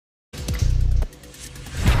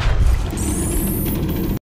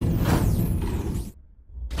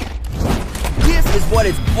is what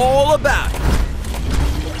it's all about.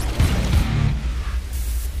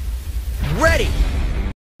 Ready!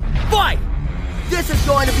 Fight! This is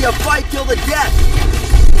going to be a fight till the death!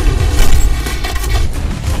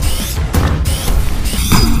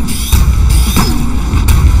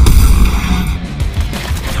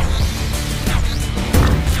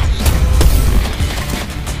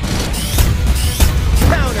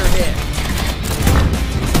 Counter hit!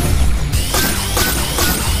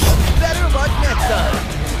 Better luck next time!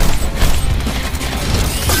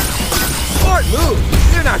 Smart move!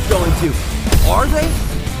 They're not going to, are they?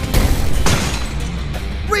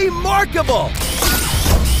 Remarkable!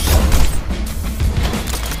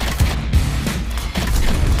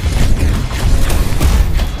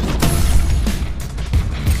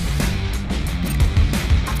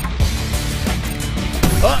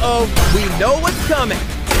 Uh-oh, we know what's coming.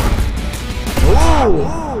 Ooh.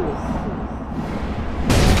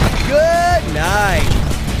 Good night.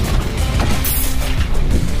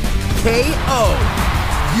 KO.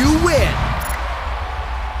 You win.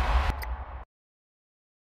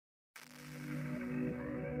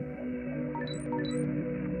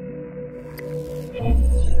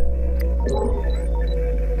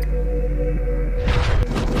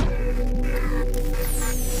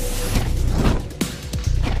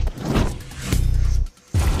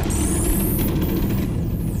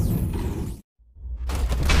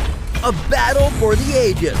 A battle for the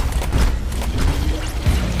ages.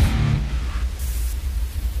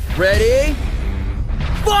 Ready?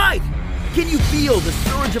 Fight! Can you feel the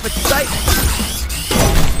surge of excitement?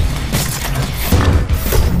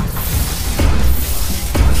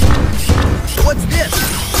 What's this?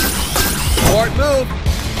 Smart move.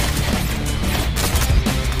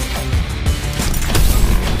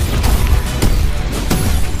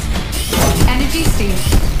 Energy steal.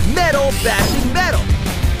 Metal bashing metal.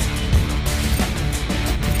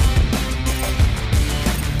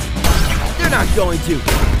 They're not going to,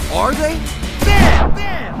 are they? Bam!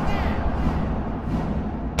 Bam!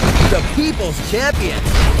 The People's Champion.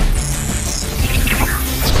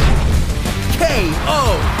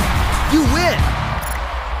 KO. You win.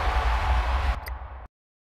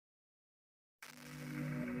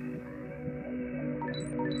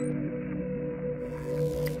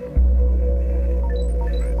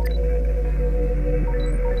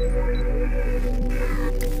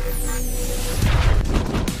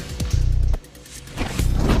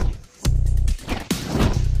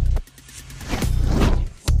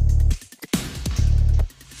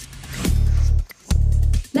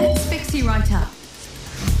 Let's fix you right up.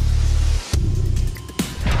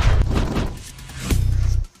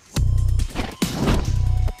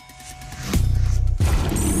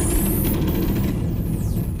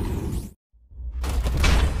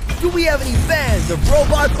 Do we have any fans of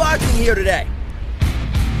robot boxing here today?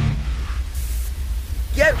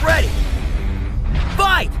 Get ready!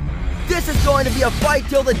 Fight! This is going to be a fight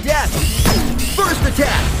till the death! First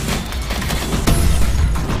attack!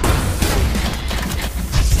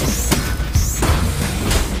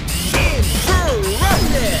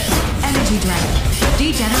 Interrupted! Energy drain.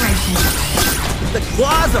 Degeneration. The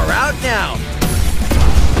claws are out now!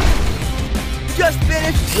 Just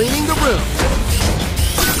finished cleaning the room!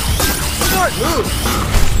 Smart move!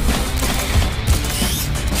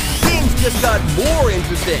 Things just got more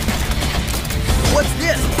interesting! What's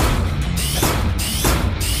this?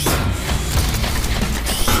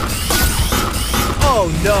 Oh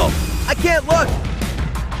no! I can't look!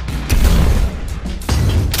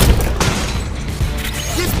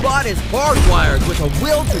 This bot is hardwired with a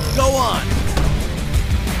will to go on!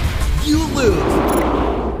 You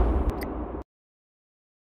lose!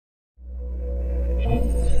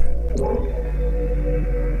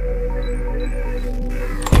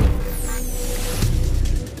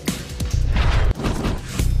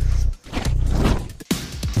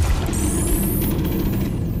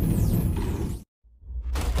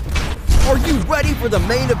 Are you ready for the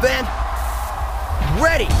main event?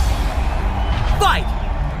 Ready! Fight!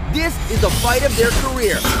 This is the fight of their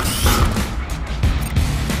career.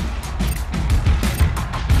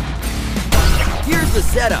 Here's the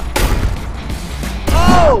setup.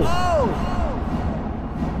 Oh!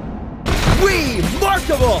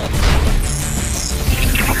 Remarkable!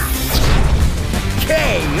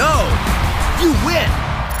 KO! You win!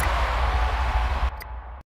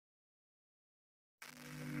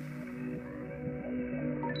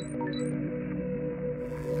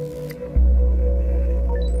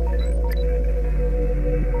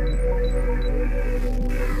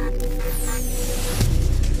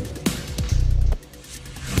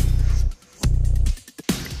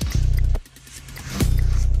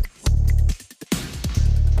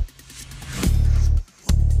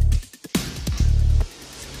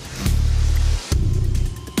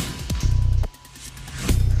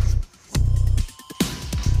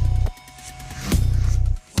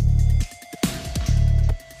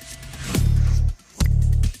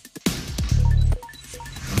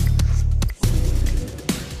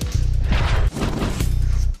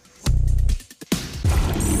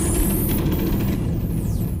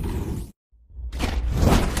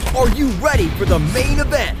 you ready for the main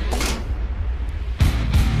event?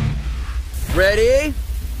 Ready?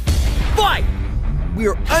 Fight! We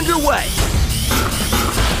are underway!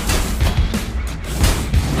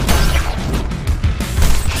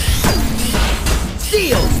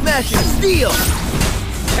 Steel! Smashing steel!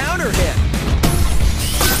 Counter hit!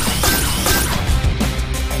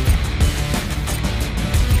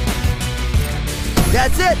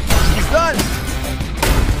 That's it! He's done!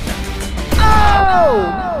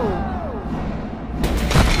 Oh!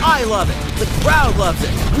 I love it! The crowd loves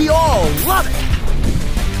it! We all love it!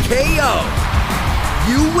 KO!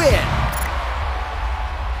 You win!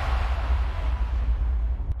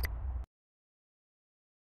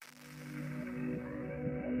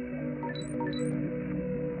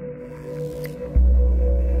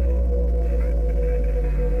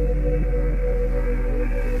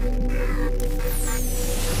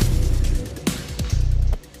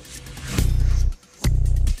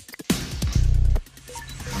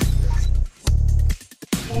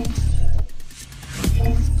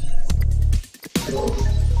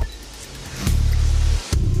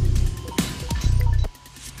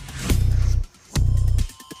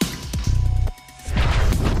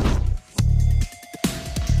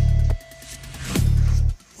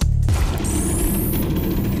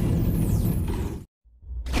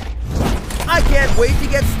 I can't wait to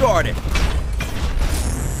get started.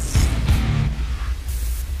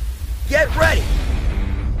 Get ready.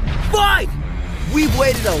 Fight! We've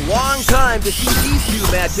waited a long time to see these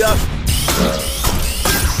two match up.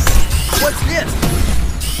 What's this?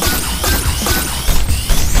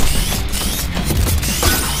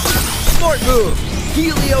 Smart move.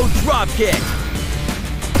 Helio dropkick.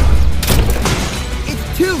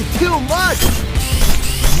 It's too much.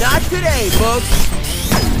 Not today, folks.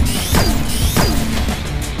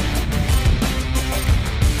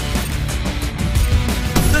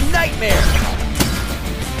 Nightmare!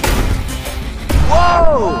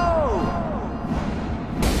 Whoa!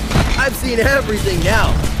 I've seen everything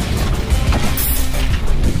now.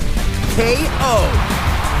 KO!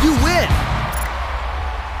 You win!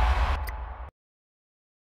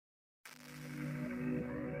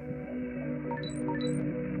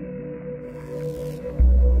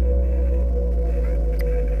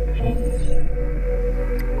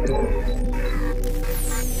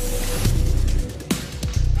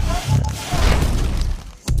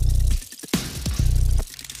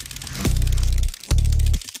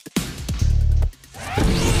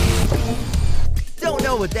 Don't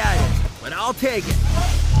know what that is, but I'll take it.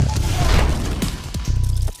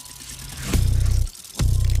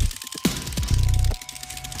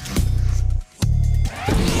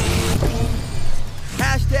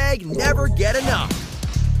 Hashtag never get enough.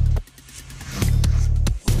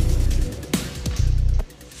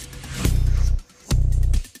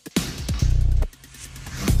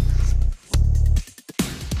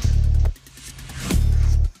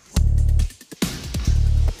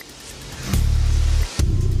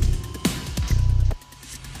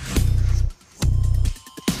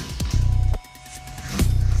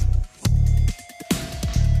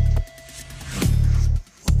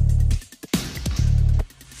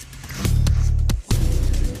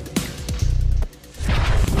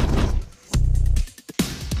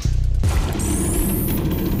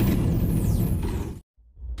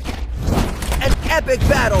 Epic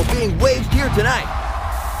battle being waged here tonight.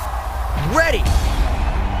 Ready?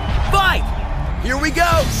 Fight! Here we go!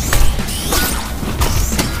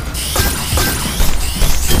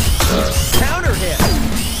 Counter hit!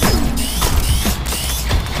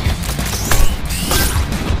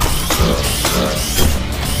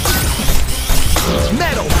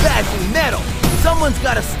 Metal bashing metal! Someone's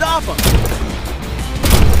gotta stop him!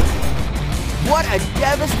 What a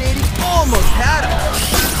devastating almost had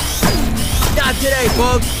him! Not today,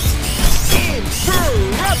 folks!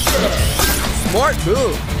 Interrupted! Smart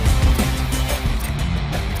move!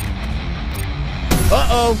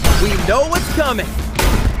 Uh-oh, we know what's coming!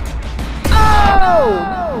 Oh!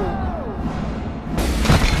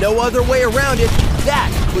 No other way around it,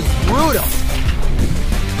 that was brutal!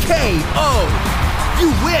 KO!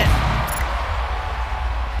 You win!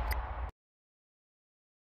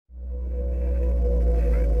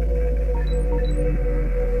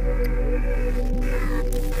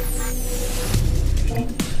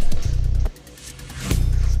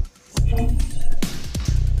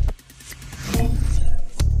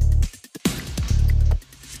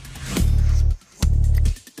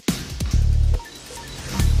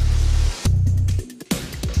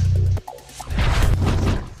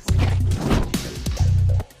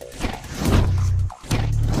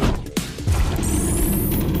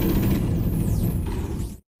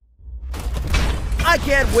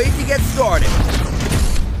 can't wait to get started.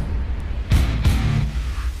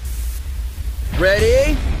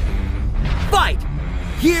 Ready? Fight!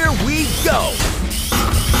 Here we go!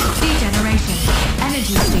 Degeneration.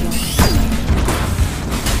 Energy steal.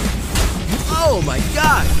 Oh my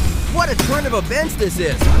god! What a turn of events this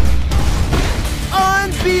is!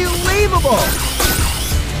 Unbelievable!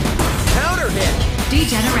 Counter hit!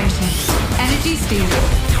 Degeneration. Energy steal.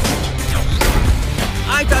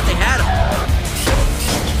 I thought they had him.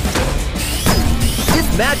 This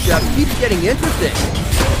matchup keeps getting interesting.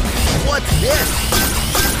 What's this?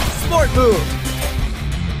 Smart move!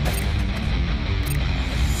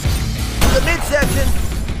 To the midsection.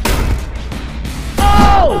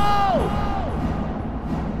 Oh!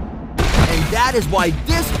 And that is why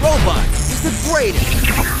this robot is the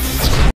greatest.